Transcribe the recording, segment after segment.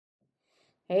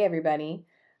Hey everybody,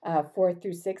 4th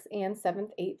through 6th and 7th,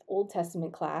 8th Old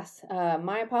Testament class.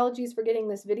 My apologies for getting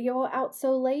this video out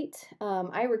so late.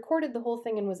 I recorded the whole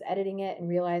thing and was editing it and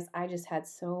realized I just had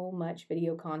so much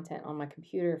video content on my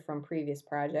computer from previous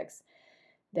projects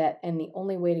and the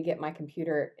only way to get my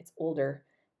computer, it's older,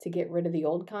 to get rid of the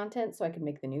old content so I could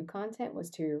make the new content was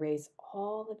to erase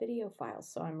all the video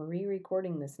files. So I'm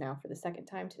re-recording this now for the second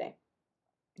time today.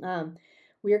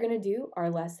 We are going to do our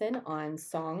lesson on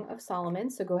Song of Solomon,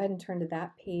 so go ahead and turn to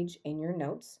that page in your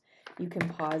notes. You can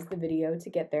pause the video to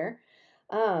get there.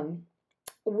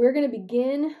 We're going to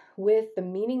begin with the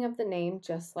meaning of the name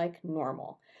just like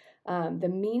normal.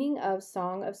 The meaning of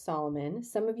Song of Solomon,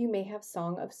 some of you may have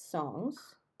Song of Songs,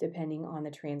 depending on the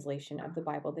translation of the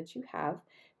Bible that you have.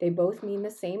 They both mean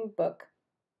the same book.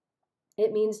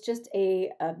 It means just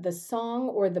the song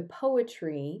or the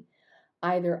poetry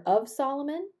either of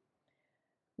Solomon,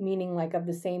 meaning like of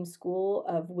the same school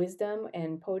of wisdom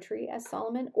and poetry as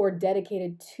Solomon, or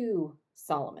dedicated to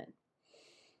Solomon.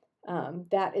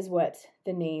 That is what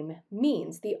the name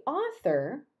means. The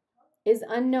author is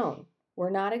unknown.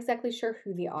 We're not exactly sure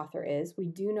who the author is. We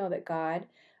do know that God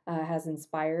has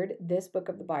inspired this book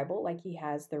of the Bible like he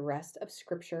has the rest of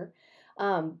Scripture.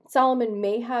 Solomon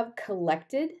may have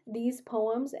collected these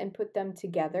poems and put them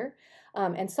together.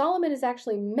 And Solomon is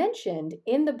actually mentioned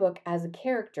in the book as a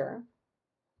character.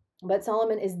 But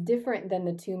Solomon is different than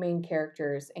the two main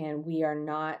characters, and we are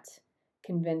not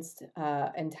convinced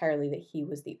entirely that he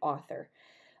was the author.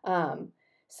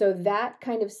 So that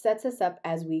kind of sets us up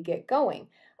as we get going.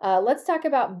 Let's talk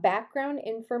about background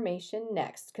information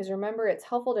next, because remember, it's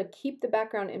helpful to keep the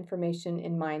background information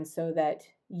in mind so that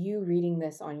you reading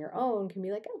this on your own can be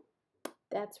like, oh,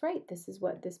 that's right, this is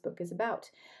what this book is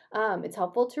about. It's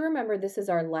helpful to remember this is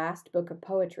our last book of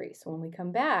poetry. So when we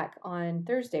come back on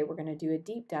Thursday, we're going to do a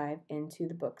deep dive into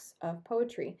the books of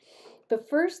poetry. The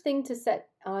first thing to set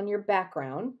on your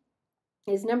background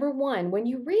is number one, when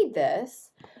you read this,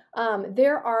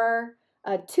 there are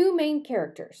two main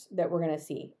characters that we're going to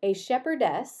see, a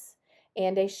shepherdess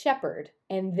and a shepherd,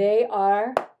 and they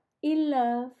are in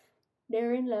love.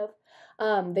 They're in love.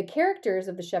 The characters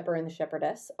of the shepherd and the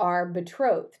shepherdess are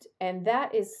betrothed, and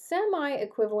that is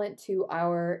semi-equivalent to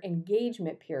our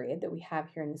engagement period that we have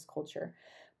here in this culture.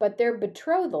 But their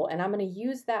betrothal, and I'm going to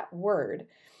use that word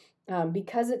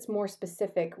because it's more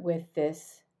specific with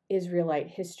this Israelite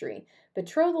history.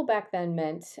 Betrothal back then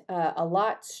meant a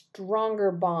lot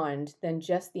stronger bond than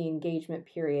just the engagement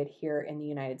period here in the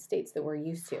United States that we're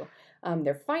used to.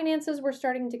 Their finances were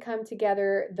starting to come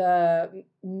together. The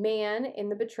man in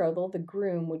the betrothal, the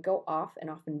groom, would go off and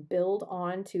often build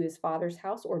on to his father's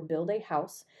house or build a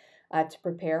house to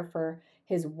prepare for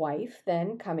his wife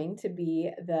then coming to be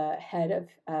the head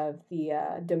of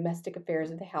the domestic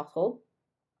affairs of the household.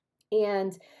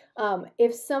 And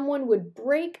if someone would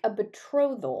break a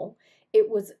betrothal, it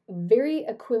was very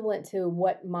equivalent to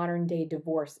what modern day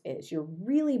divorce is. You're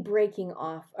really breaking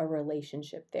off a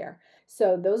relationship there.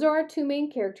 So those are our two main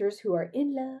characters who are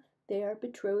in love. They are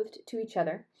betrothed to each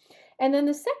other. And then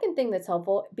the second thing that's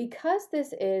helpful, because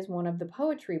this is one of the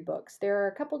poetry books, there are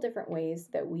a couple different ways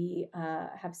that we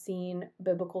have seen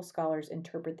biblical scholars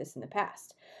interpret this in the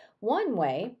past. One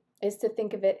way is to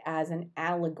think of it as an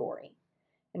allegory.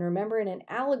 And remember, in an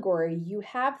allegory, you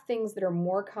have things that are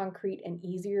more concrete and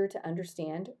easier to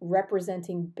understand,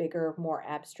 representing bigger, more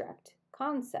abstract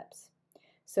concepts.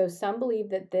 So some believe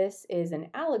that this is an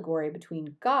allegory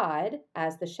between God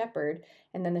as the shepherd,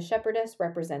 and then the shepherdess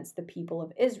represents the people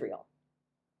of Israel.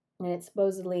 And it's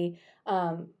supposedly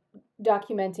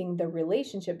documenting the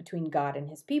relationship between God and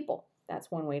his people.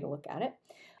 That's one way to look at it.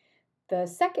 The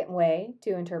second way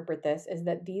to interpret this is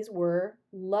that these were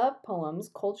love poems,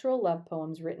 cultural love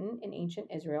poems written in ancient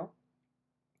Israel.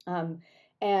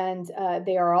 And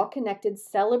they are all connected,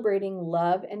 celebrating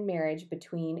love and marriage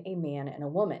between a man and a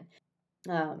woman.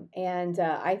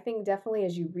 I think definitely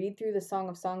as you read through the Song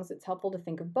of Songs, it's helpful to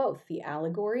think of both the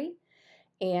allegory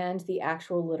and the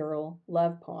actual literal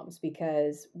love poems,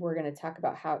 because we're going to talk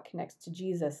about how it connects to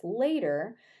Jesus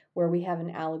later, where we have an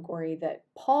allegory that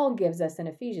Paul gives us in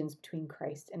Ephesians between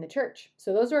Christ and the church.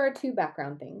 So those are our two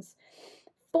background things.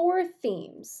 4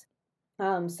 themes.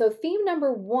 So theme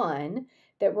number 1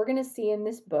 that we're going to see in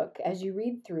this book as you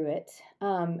read through it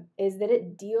is that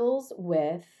it deals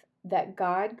with that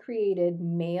God created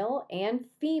male and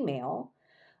female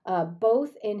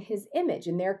both in his image,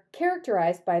 and they're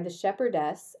characterized by the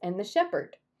shepherdess and the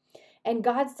shepherd. And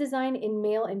God's design in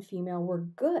male and female were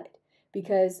good.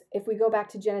 Because if we go back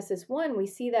to Genesis 1, we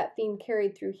see that theme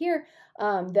carried through here,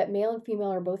 that male and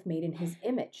female are both made in his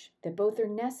image, that both are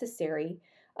necessary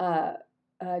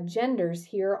genders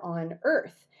here on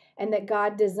earth. and that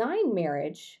God designed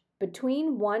marriage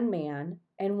between one man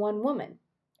and one woman.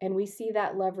 And we see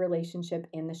that love relationship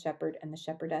in the shepherd and the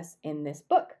shepherdess in this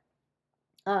book.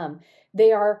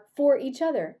 They are for each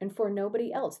other and for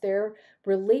nobody else. Their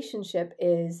relationship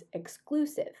is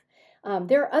exclusive.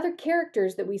 There are other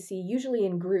characters that we see usually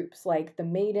in groups, like the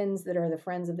maidens that are the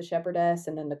friends of the shepherdess,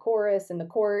 and then the chorus and the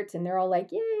court, and they're all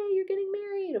like, yay, you're getting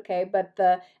married, okay? But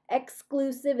the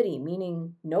exclusivity,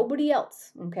 meaning nobody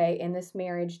else, okay, in this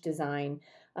marriage design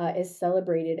is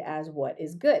celebrated as what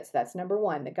is good. So that's number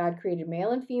one, that God created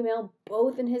male and female,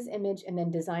 both in his image, and then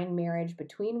designed marriage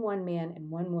between one man and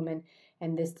one woman,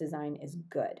 and this design is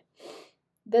good.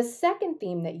 The second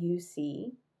theme that you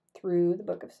see through the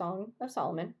book of Song of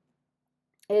Solomon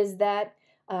is that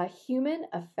human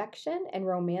affection and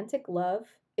romantic love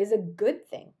is a good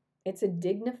thing. It's a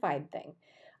dignified thing.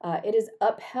 It is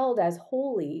upheld as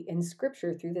holy in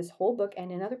Scripture through this whole book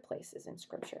and in other places in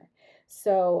Scripture.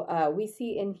 So we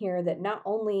see in here that not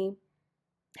only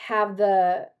have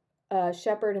the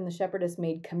shepherd and the shepherdess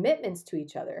made commitments to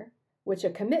each other, which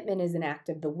a commitment is an act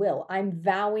of the will. I'm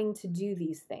vowing to do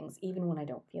these things even when I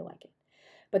don't feel like it.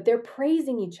 But they're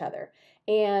praising each other.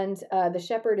 And the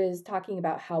shepherd is talking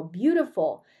about how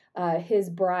beautiful his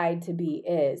bride-to-be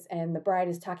is. And the bride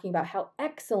is talking about how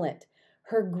excellent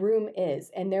her groom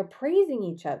is. And they're praising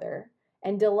each other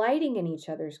and delighting in each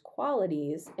other's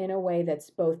qualities in a way that's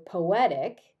both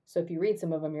poetic. So if you read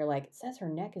some of them, you're like, it says her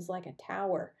neck is like a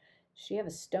tower. Does she have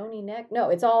a stony neck? No,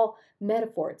 it's all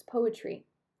metaphor. It's poetry.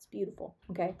 It's beautiful,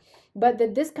 okay? But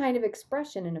that this kind of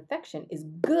expression and affection is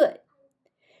good.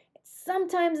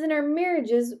 Sometimes in our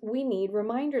marriages, we need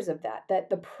reminders of that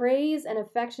the praise and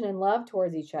affection and love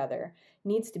towards each other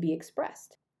needs to be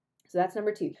expressed. So that's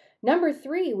number two. Number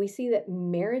three, we see that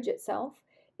marriage itself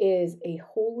is a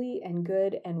holy and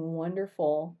good and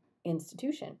wonderful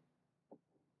institution.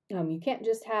 You can't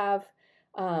just have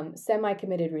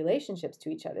semi-committed relationships to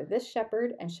each other. This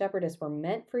shepherd and shepherdess were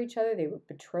meant for each other. They were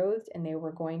betrothed and they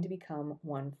were going to become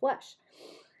one flesh.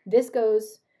 This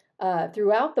goes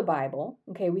throughout the Bible.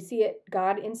 Okay, we see it,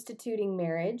 God instituting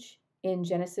marriage in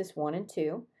Genesis 1 and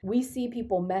 2. We see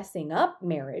people messing up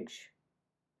marriage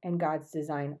and God's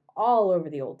design all over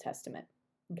the Old Testament.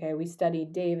 Okay, we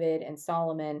studied David and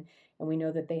Solomon, and we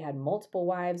know that they had multiple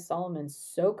wives. Solomon's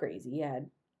so crazy. He had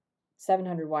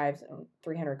 700 wives and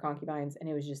 300 concubines, and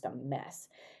it was just a mess.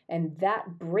 And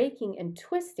that breaking and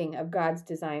twisting of God's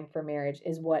design for marriage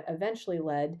is what eventually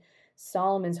led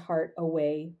Solomon's heart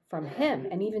away from him,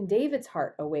 and even David's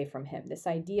heart away from him. This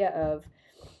idea of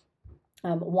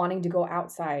wanting to go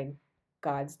outside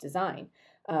God's design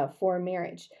for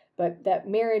marriage. But that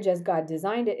marriage as God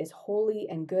designed it is holy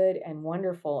and good and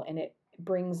wonderful, and it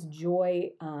brings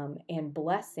joy and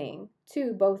blessing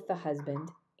to both the husband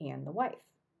and the wife.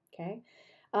 Okay?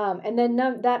 And then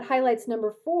that highlights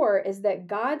number 4 is that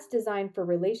God's design for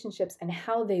relationships and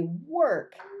how they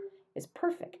work is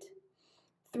perfect.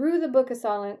 Through the book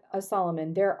of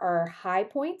Solomon, there are high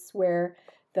points where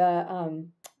the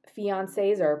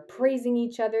fiancés are praising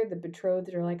each other. The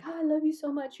betrothed are like, oh, I love you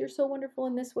so much. You're so wonderful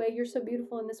in this way. You're so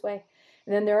beautiful in this way.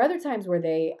 And then there are other times where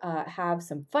they have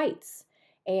some fights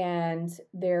and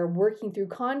they're working through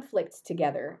conflicts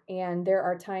together. And there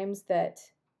are times that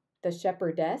the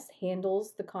shepherdess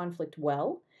handles the conflict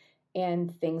well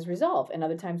and things resolve, and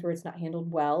other times where it's not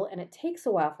handled well and it takes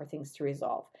a while for things to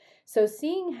resolve. So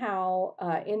seeing how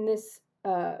in this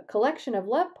collection of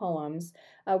love poems,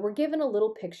 we're given a little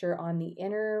picture on the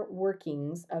inner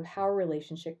workings of how a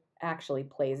relationship actually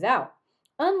plays out.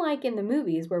 Unlike in the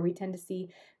movies where we tend to see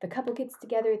the couple gets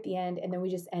together at the end and then we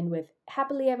just end with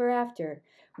happily ever after.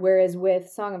 Whereas with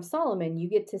Song of Solomon, you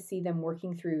get to see them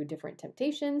working through different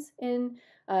temptations in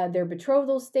their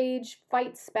betrothal stage,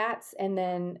 fights, spats, and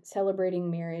then celebrating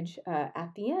marriage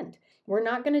at the end. We're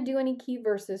not going to do any key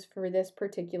verses for this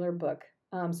particular book.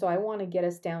 So I want to get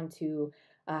us down to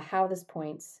how this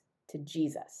points to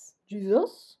Jesus.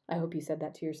 Jesus? I hope you said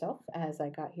that to yourself as I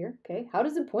got here. Okay. How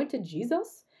does it point to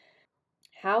Jesus?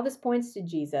 How this points to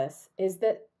Jesus is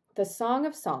that the Song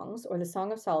of Songs, or the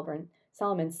Song of Solomon,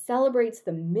 celebrates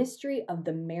the mystery of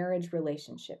the marriage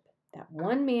relationship. That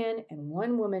one man and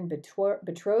one woman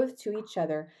betrothed to each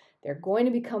other, they're going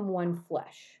to become one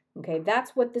flesh. Okay,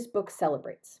 that's what this book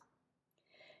celebrates.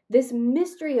 This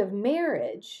mystery of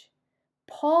marriage,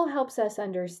 Paul helps us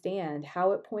understand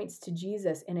how it points to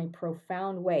Jesus in a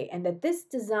profound way, and that this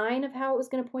design of how it was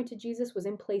going to point to Jesus was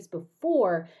in place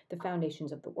before the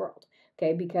foundations of the world.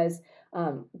 Okay, because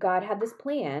God had this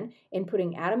plan in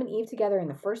putting Adam and Eve together in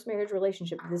the first marriage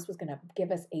relationship. This was going to give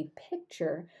us a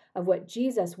picture of what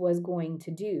Jesus was going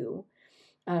to do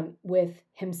with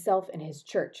himself and his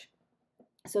church.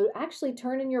 So actually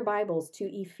turn in your Bibles to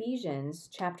Ephesians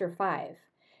chapter 5.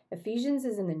 Ephesians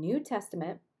is in the New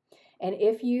Testament. And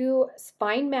if you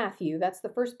find Matthew, that's the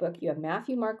first book. You have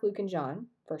Matthew, Mark, Luke, and John,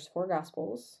 first 4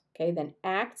 Gospels. Okay, then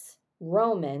Acts,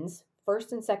 Romans,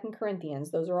 1st and 2nd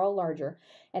Corinthians. Those are all larger.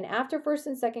 And after 1st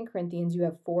and 2nd Corinthians, you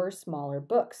have 4 smaller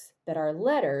books that are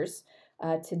letters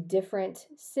to different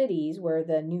cities where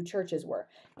the new churches were.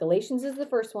 Galatians is the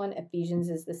first one. Ephesians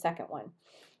is the second one.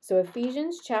 So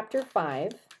Ephesians chapter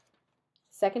 5,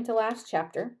 second to last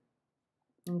chapter.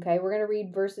 Okay, we're going to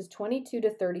read verses 22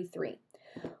 to 33.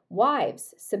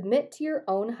 Wives, submit to your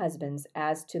own husbands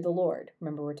as to the Lord.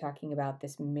 Remember, we're talking about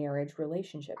this marriage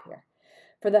relationship here.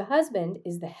 For the husband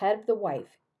is the head of the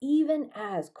wife, even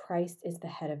as Christ is the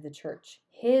head of the church,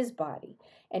 his body,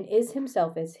 and is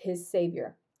himself as his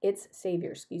Savior. Its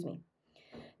Savior,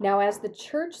 Now, as the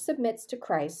church submits to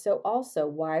Christ, so also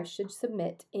wives should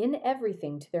submit in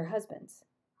everything to their husbands.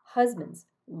 Husbands,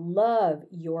 love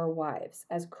your wives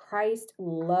as Christ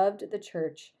loved the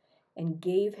church and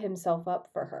gave himself up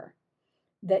for her,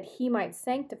 that he might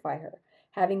sanctify her,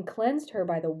 having cleansed her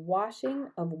by the washing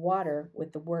of water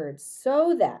with the word,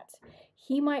 so that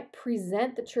he might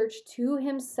present the church to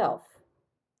himself,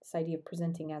 this idea of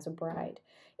presenting as a bride,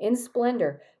 in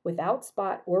splendor, without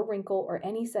spot or wrinkle or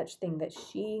any such thing, that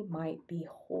she might be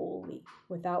holy,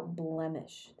 without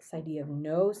blemish, this idea of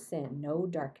no sin, no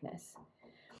darkness.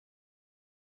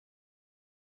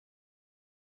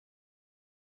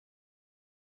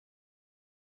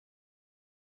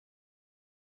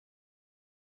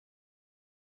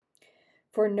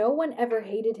 For no one ever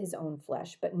hated his own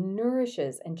flesh, but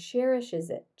nourishes and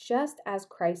cherishes it, just as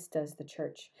Christ does the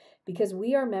church, because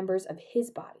we are members of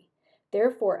his body.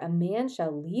 Therefore, a man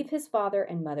shall leave his father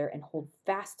and mother and hold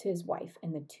fast to his wife,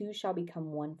 and the two shall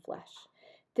become one flesh.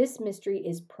 This mystery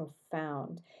is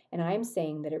profound, and I am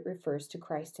saying that it refers to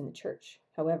Christ and the church.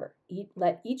 However,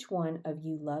 let each one of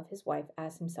you love his wife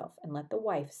as himself, and let the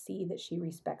wife see that she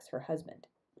respects her husband.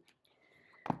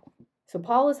 So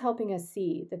Paul is helping us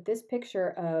see that this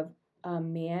picture of a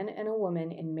man and a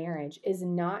woman in marriage is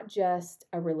not just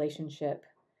a relationship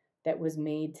that was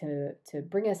made to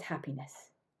bring us happiness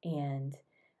and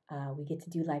we get to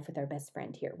do life with our best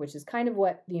friend here, which is kind of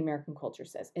what the American culture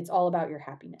says. It's all about your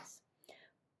happiness.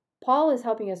 Paul is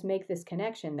helping us make this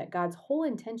connection that God's whole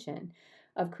intention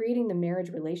of creating the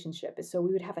marriage relationship is so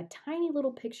we would have a tiny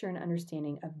little picture and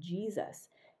understanding of Jesus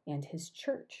and his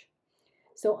church.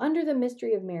 So under the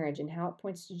mystery of marriage and how it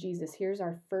points to Jesus, here's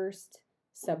our first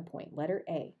subpoint, letter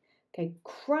A. Okay,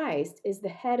 Christ is the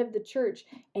head of the church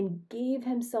and gave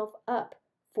himself up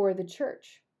for the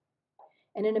church.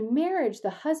 And in a marriage, the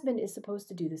husband is supposed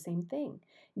to do the same thing,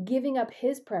 giving up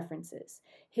his preferences,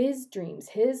 his dreams,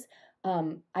 his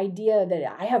idea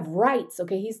that I have rights.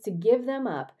 Okay, he's to give them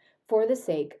up for the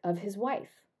sake of his wife.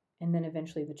 And then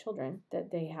eventually the children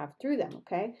that they have through them,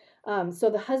 okay? So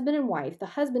the husband and wife, the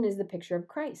husband is the picture of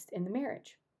Christ in the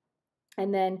marriage.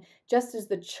 And then just as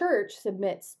the church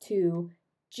submits to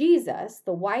Jesus,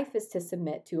 the wife is to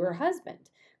submit to her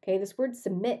husband. Okay, this word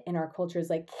submit in our culture is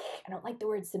like, I don't like the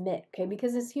word submit, okay?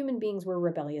 Because as human beings, we're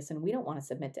rebellious and we don't want to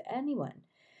submit to anyone.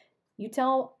 You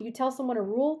tell someone a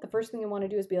rule, the first thing they want to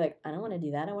do is be like, I don't want to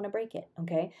do that, I want to break it,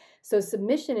 okay? So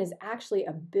submission is actually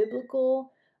a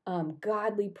biblical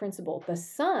godly principle. The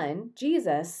Son,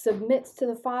 Jesus, submits to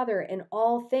the Father in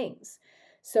all things.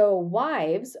 So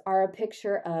wives are a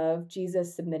picture of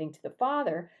Jesus submitting to the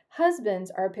Father. Husbands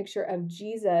are a picture of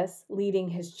Jesus leading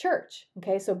his church.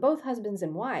 Okay, so both husbands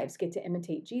and wives get to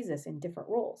imitate Jesus in different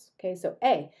roles. Okay, so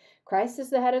A, Christ is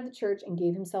the head of the church and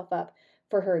gave himself up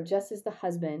for her just as the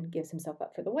husband gives himself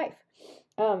up for the wife.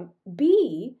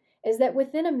 B, is that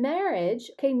within a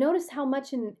marriage, okay, notice how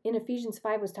much in Ephesians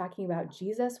 5 was talking about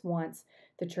Jesus wants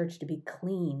the church to be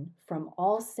clean from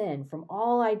all sin, from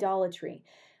all idolatry.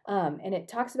 And it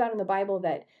talks about in the Bible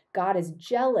that God is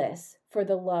jealous for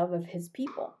the love of his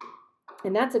people.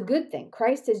 And that's a good thing.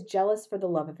 Christ is jealous for the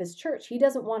love of his church. He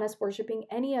doesn't want us worshiping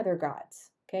any other gods.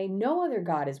 Okay, no other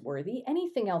God is worthy.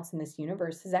 Anything else in this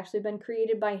universe has actually been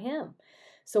created by him.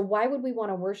 So why would we want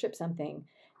to worship something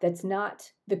that's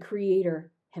not the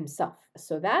creator himself?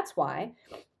 So that's why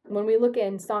when we look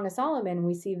in Song of Solomon,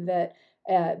 we see that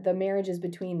the marriage is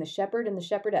between the shepherd and the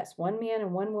shepherdess, one man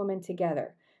and one woman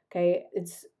together. Okay,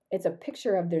 it's a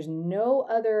picture of there's no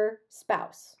other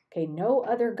spouse. Okay, no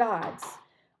other gods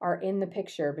are in the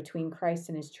picture between Christ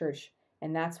and his church.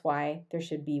 And that's why there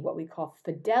should be what we call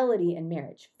fidelity in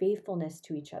marriage, faithfulness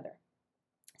to each other.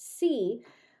 C,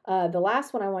 the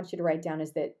last one I want you to write down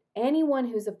is that anyone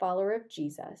who's a follower of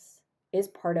Jesus is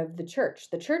part of the church.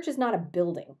 The church is not a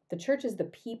building. The church is the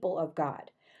people of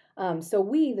God. So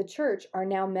we, the church, are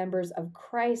now members of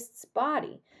Christ's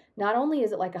body. Not only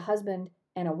is it like a husband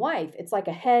and a wife, it's like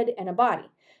a head and a body.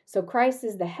 So Christ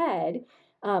is the head.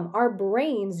 Our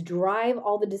brains drive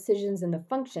all the decisions and the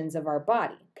functions of our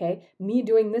body. Okay, me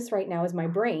doing this right now is my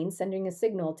brain sending a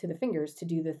signal to the fingers to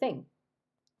do the thing.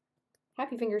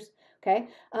 Happy fingers. Okay,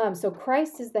 so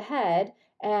Christ is the head,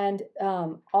 and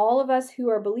all of us who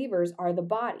are believers are the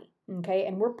body. Okay,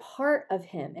 and we're part of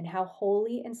him, and how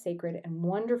holy and sacred and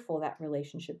wonderful that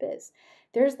relationship is.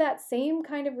 There's that same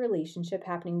kind of relationship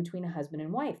happening between a husband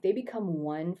and wife. They become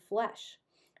one flesh.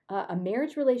 A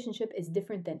marriage relationship is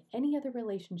different than any other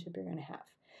relationship you're going to have.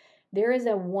 There is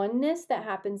a oneness that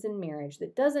happens in marriage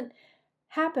that doesn't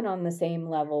happen on the same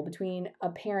level between a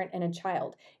parent and a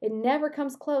child. It never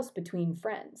comes close between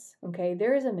friends. Okay,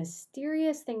 there is a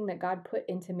mysterious thing that God put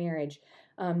into marriage,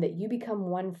 that you become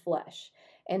one flesh.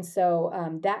 And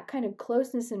so that kind of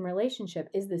closeness in relationship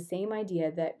is the same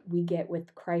idea that we get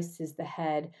with Christ as the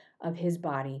head of his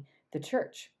body, the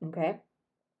church. Okay,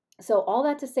 so all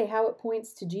that to say how it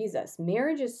points to Jesus.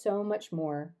 Marriage is so much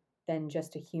more than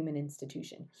just a human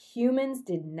institution. Humans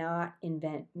did not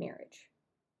invent marriage.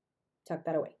 Tuck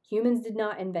that away. Humans did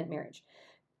not invent marriage.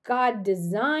 God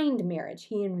designed marriage.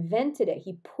 He invented it.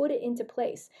 He put it into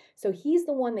place. So he's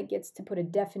the one that gets to put a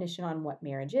definition on what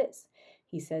marriage is.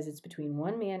 He says it's between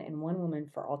one man and one woman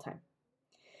for all time.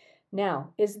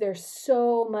 Now, is there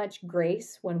so much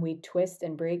grace when we twist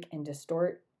and break and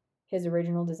distort his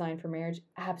original design for marriage?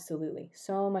 Absolutely.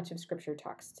 So much of scripture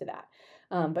talks to that.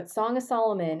 But Song of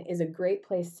Solomon is a great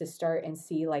place to start and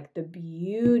see like the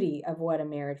beauty of what a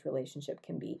marriage relationship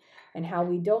can be, and how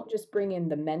we don't just bring in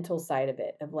the mental side of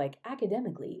it of like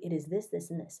academically it is this,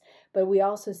 this, and this, but we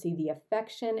also see the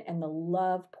affection and the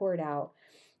love poured out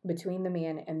between the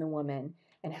man and the woman,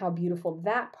 and how beautiful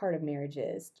that part of marriage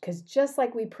is. Because just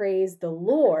like we praise the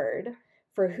Lord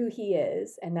for who he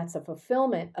is, and that's a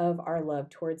fulfillment of our love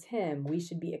towards him, we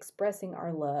should be expressing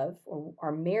our love, or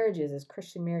our marriages as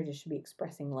Christian marriages should be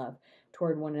expressing love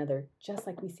toward one another, just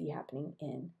like we see happening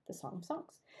in the Song of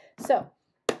Songs. So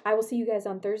I will see you guys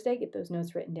on Thursday. Get those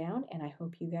notes written down, and I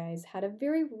hope you guys had a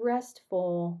very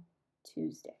restful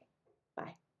Tuesday.